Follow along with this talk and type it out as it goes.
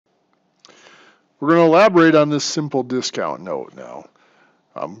We're going to elaborate on this simple discount note now,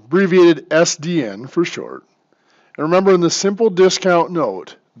 abbreviated SDN for short. And remember, in the simple discount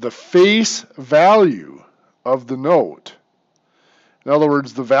note, the face value of the note, in other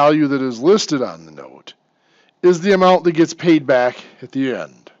words, the value that is listed on the note, is the amount that gets paid back at the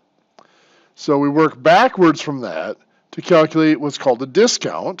end. So we work backwards from that to calculate what's called a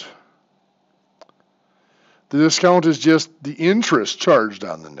discount. The discount is just the interest charged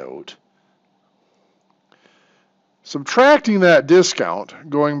on the note. Subtracting that discount,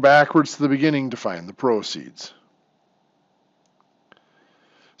 going backwards to the beginning to find the proceeds.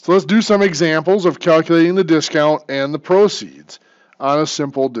 So let's do some examples of calculating the discount and the proceeds on a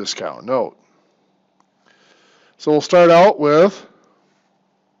simple discount note. So we'll start out with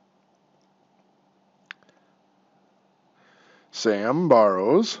Sam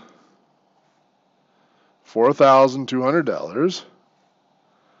borrows $4,200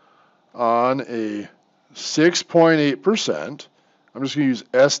 on a 6.8%. I'm just going to use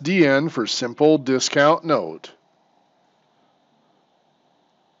SDN for simple discount note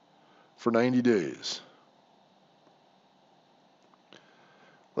for 90 days.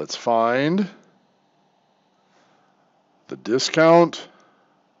 Let's find the discount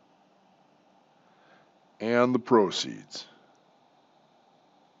and the proceeds.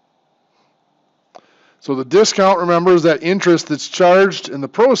 So the discount, remember, is that interest that's charged, and the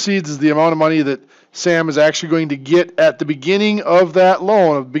proceeds is the amount of money that Sam is actually going to get at the beginning of that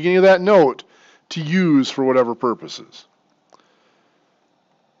loan, at the beginning of that note, to use for whatever purposes.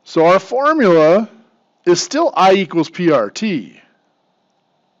 So our formula is still I equals PRT.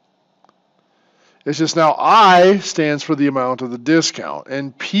 It's just now I stands for the amount of the discount,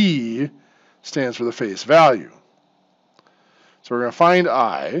 and P stands for the face value. So we're going to find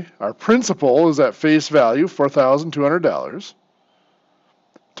I. Our principal is at face value, $4,200,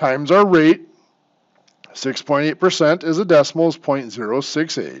 times our rate. 6.8% is a decimal, is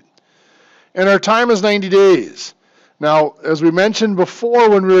 0.068. And our time is 90 days. Now, as we mentioned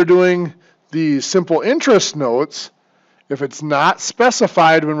before when we were doing the simple interest notes, if it's not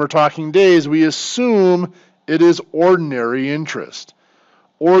specified when we're talking days, we assume it is ordinary interest.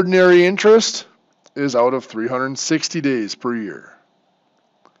 Ordinary interest is out of 360 days per year.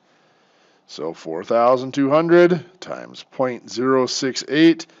 So 4,200 times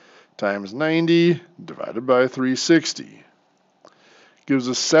 0.068 times 90 divided by 360 gives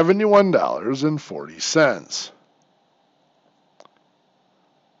us $71.40.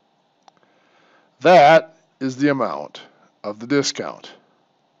 That is the amount of the discount.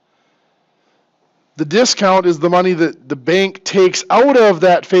 The discount is the money that the bank takes out of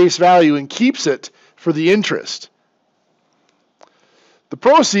that face value and keeps it for the interest. The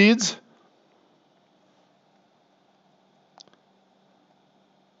proceeds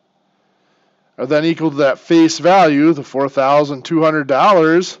are then equal to that face value, the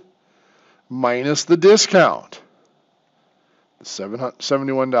 $4,200, minus the discount,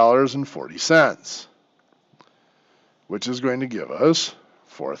 $71.40, which is going to give us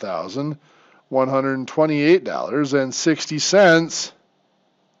 $4,128.60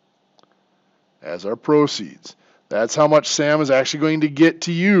 as our proceeds. That's how much Sam is actually going to get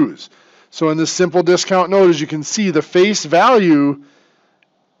to use. So in this simple discount note, as you can see, the face value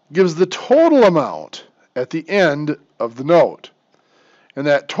gives the total amount at the end of the note. And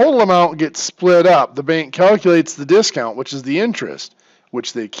that total amount gets split up. The bank calculates the discount, which is the interest,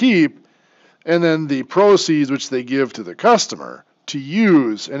 which they keep, and then the proceeds, which they give to the customer to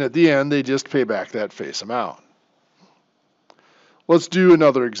use, and at the end they just pay back that face amount. Let's do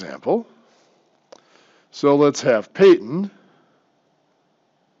another example. So let's have Peyton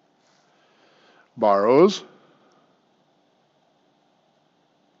borrows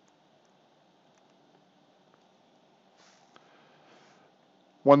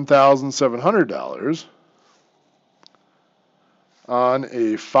 $1,700 on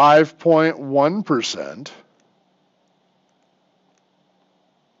a 5.1%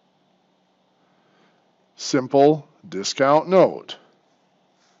 simple discount note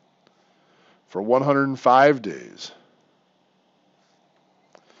for 105 days.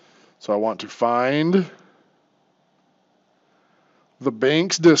 So I want to find the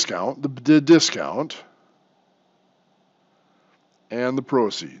bank's discount, the discount, and the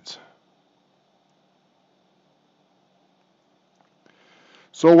proceeds.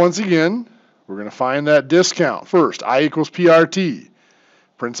 So once again, we're going to find that discount first. I equals PRT.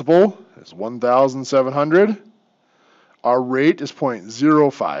 Principal is $1,700. Our rate is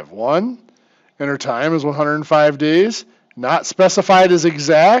 0.051. And our time is 105 days. Not specified as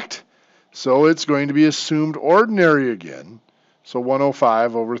exact, so it's going to be assumed ordinary again. So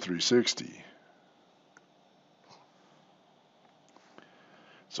 105 over 360.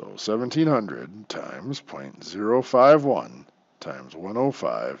 So 1,700 times 0.051 times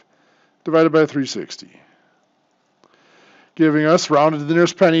 105 divided by 360. Giving us, rounded to the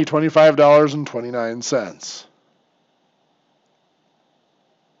nearest penny, $25.29.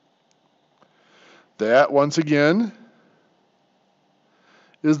 That, once again,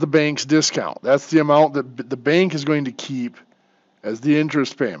 is the bank's discount. That's the amount that the bank is going to keep as the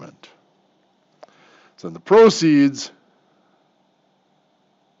interest payment. So the proceeds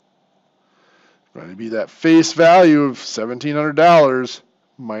are going to be that face value of $1,700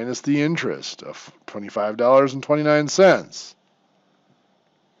 minus the interest of $25.29.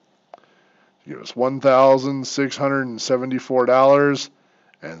 Give us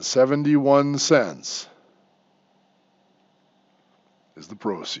 $1,674.71 is the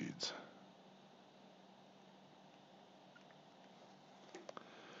proceeds.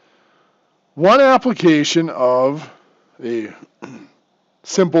 One application of a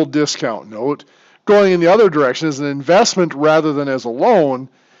simple discount note going in the other direction as an investment rather than as a loan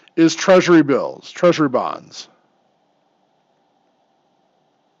is treasury bills, treasury bonds.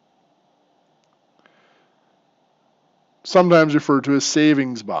 Sometimes referred to as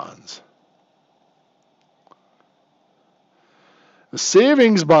savings bonds. A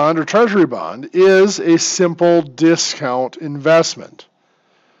savings bond or treasury bond is a simple discount investment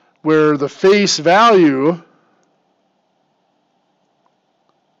where the face value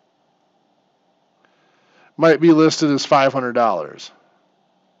might be listed as $500.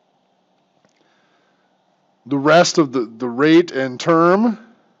 The rest of the rate and term,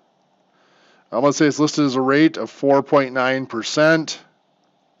 I'm going to say it's listed as a rate of 4.9%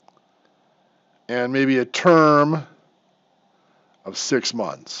 and maybe a term of 6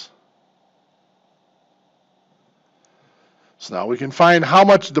 months. So now we can find how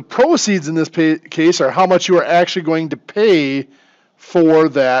much the proceeds in this case are how much you are actually going to pay for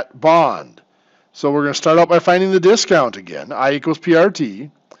that bond. So we're going to start out by finding the discount again. I equals PRT.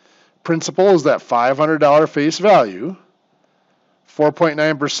 Principal is that $500 face value.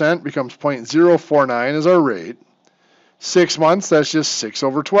 4.9% becomes 0.049 is our rate. 6 months, that's just 6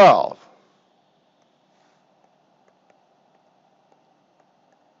 over 12.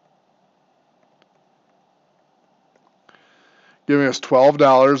 Giving us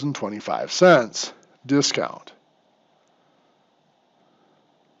 $12.25 discount.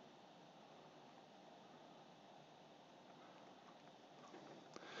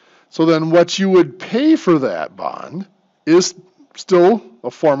 So then what you would pay for that bond is still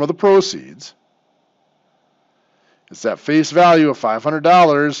a form of the proceeds. It's that face value of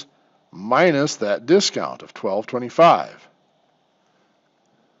 $500 minus that discount of $12.25.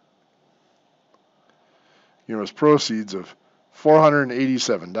 Here is proceeds of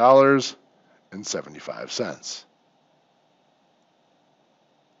 $487.75.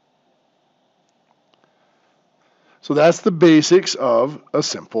 So that's the basics of a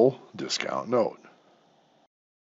simple discount note.